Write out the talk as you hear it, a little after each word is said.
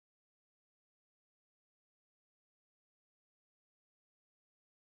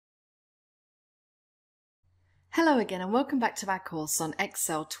Hello again and welcome back to our course on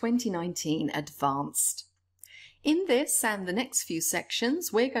Excel 2019 Advanced. In this and the next few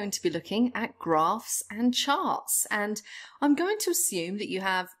sections, we're going to be looking at graphs and charts, and I'm going to assume that you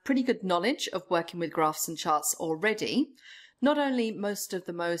have pretty good knowledge of working with graphs and charts already. Not only most of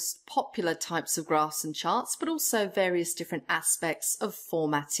the most popular types of graphs and charts, but also various different aspects of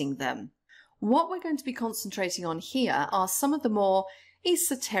formatting them. What we're going to be concentrating on here are some of the more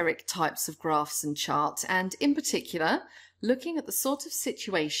esoteric types of graphs and charts, and in particular looking at the sort of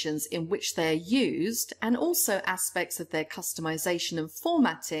situations in which they're used and also aspects of their customization and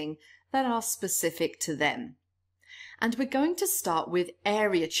formatting that are specific to them. And we're going to start with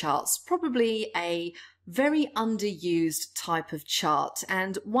area charts, probably a very underused type of chart,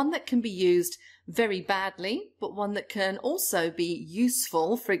 and one that can be used very badly, but one that can also be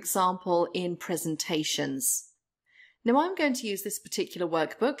useful, for example, in presentations. Now I'm going to use this particular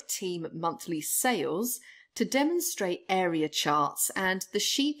workbook, Team Monthly Sales, to demonstrate area charts, and the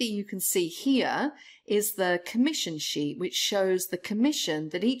sheet that you can see here is the commission sheet, which shows the commission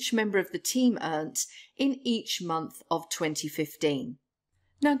that each member of the team earned in each month of 2015.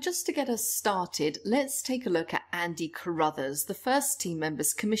 Now just to get us started, let's take a look at Andy Carruthers, the first team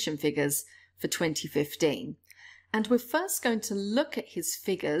member's commission figures for 2015. And we're first going to look at his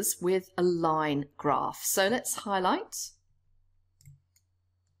figures with a line graph. So let's highlight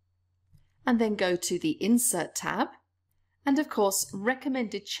and then go to the Insert tab. And of course,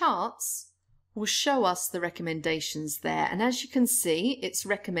 Recommended Charts will show us the recommendations there. And as you can see, it's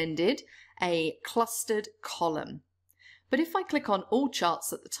recommended a clustered column. But if I click on All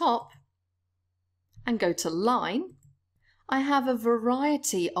Charts at the top and go to Line, I have a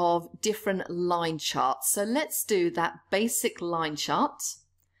variety of different line charts. So let's do that basic line chart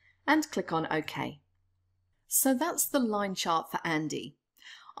and click on OK. So that's the line chart for Andy.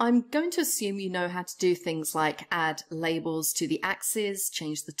 I'm going to assume you know how to do things like add labels to the axes,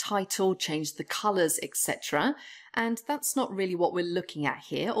 change the title, change the colors, etc. And that's not really what we're looking at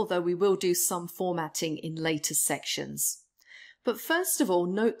here, although we will do some formatting in later sections. But first of all,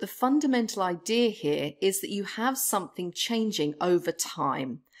 note the fundamental idea here is that you have something changing over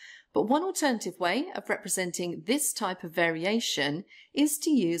time. But one alternative way of representing this type of variation is to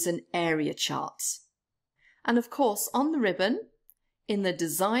use an area chart. And of course, on the ribbon, in the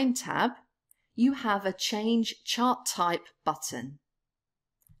Design tab, you have a Change Chart Type button.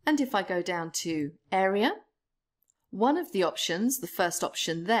 And if I go down to Area, one of the options, the first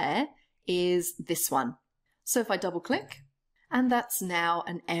option there, is this one. So if I double click, and that's now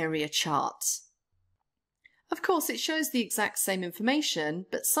an area chart. Of course, it shows the exact same information,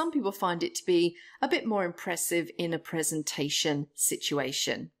 but some people find it to be a bit more impressive in a presentation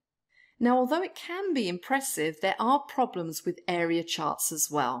situation. Now, although it can be impressive, there are problems with area charts as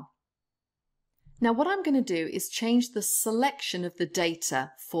well. Now, what I'm going to do is change the selection of the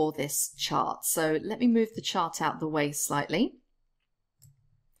data for this chart. So let me move the chart out the way slightly.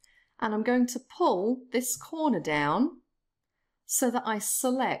 And I'm going to pull this corner down so that I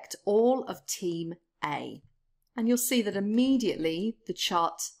select all of Team A. And you'll see that immediately the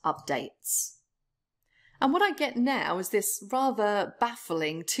chart updates. And what I get now is this rather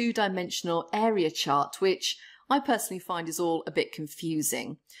baffling two-dimensional area chart, which I personally find is all a bit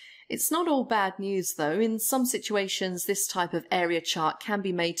confusing. It's not all bad news though. In some situations, this type of area chart can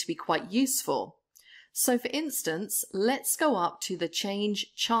be made to be quite useful. So for instance, let's go up to the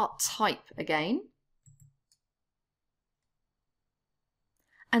Change Chart Type again.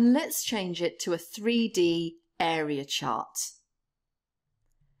 And let's change it to a 3D area chart.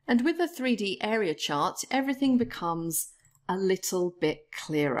 And with a 3D area chart, everything becomes a little bit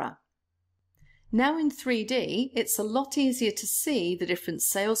clearer. Now in 3D, it's a lot easier to see the different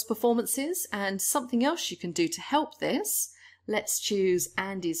sales performances, and something else you can do to help this. Let's choose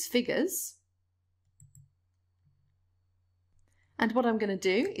Andy's figures. And what I'm going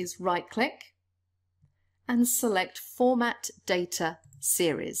to do is right-click and select Format Data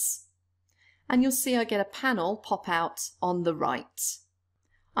Series. And you'll see I get a panel pop out on the right.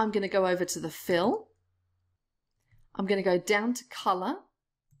 I'm going to go over to the Fill. I'm going to go down to Color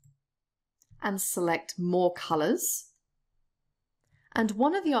and select More Colors. And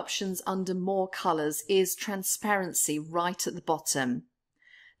one of the options under More Colors is Transparency right at the bottom.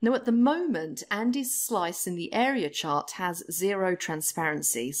 Now at the moment, Andy's slice in the area chart has 0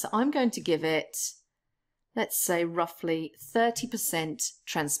 transparency, so I'm going to give it, let's say, roughly 30%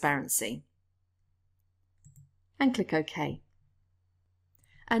 transparency. And click OK.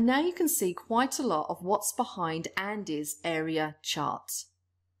 And now you can see quite a lot of what's behind Andy's area chart.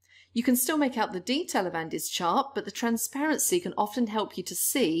 You can still make out the detail of Andy's chart, but the transparency can often help you to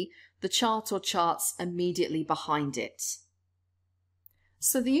see the chart or charts immediately behind it.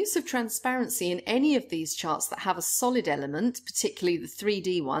 So the use of transparency in any of these charts that have a solid element, particularly the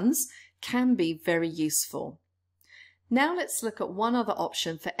 3D ones, can be very useful. Now let's look at one other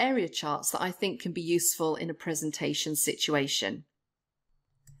option for area charts that I think can be useful in a presentation situation.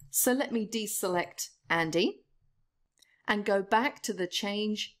 So let me deselect Andy and go back to the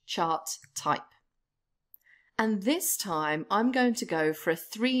Change Chart Type. And this time I'm going to go for a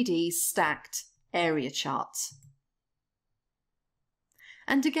 3D stacked area chart.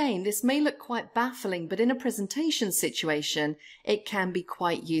 And again, this may look quite baffling, but in a presentation situation, it can be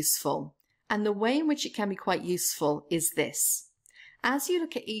quite useful. And the way in which it can be quite useful is this. As you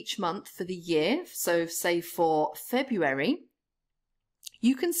look at each month for the year, so say for February,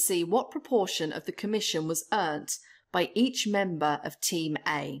 you can see what proportion of the commission was earned by each member of Team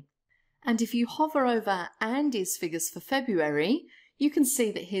A. And if you hover over Andy's figures for February, you can see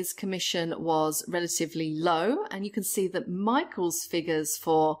that his commission was relatively low, and you can see that Michael's figures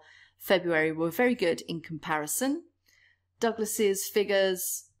for February were very good in comparison. Douglas's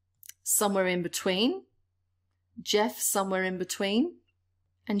figures somewhere in between, Jeff somewhere in between,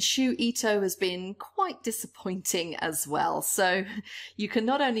 and Shu Ito has been quite disappointing as well. So you can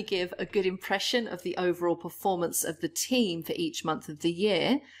not only give a good impression of the overall performance of the team for each month of the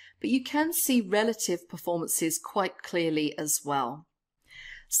year, but you can see relative performances quite clearly as well.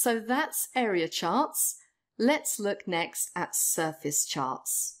 So that's area charts. Let's look next at surface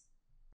charts.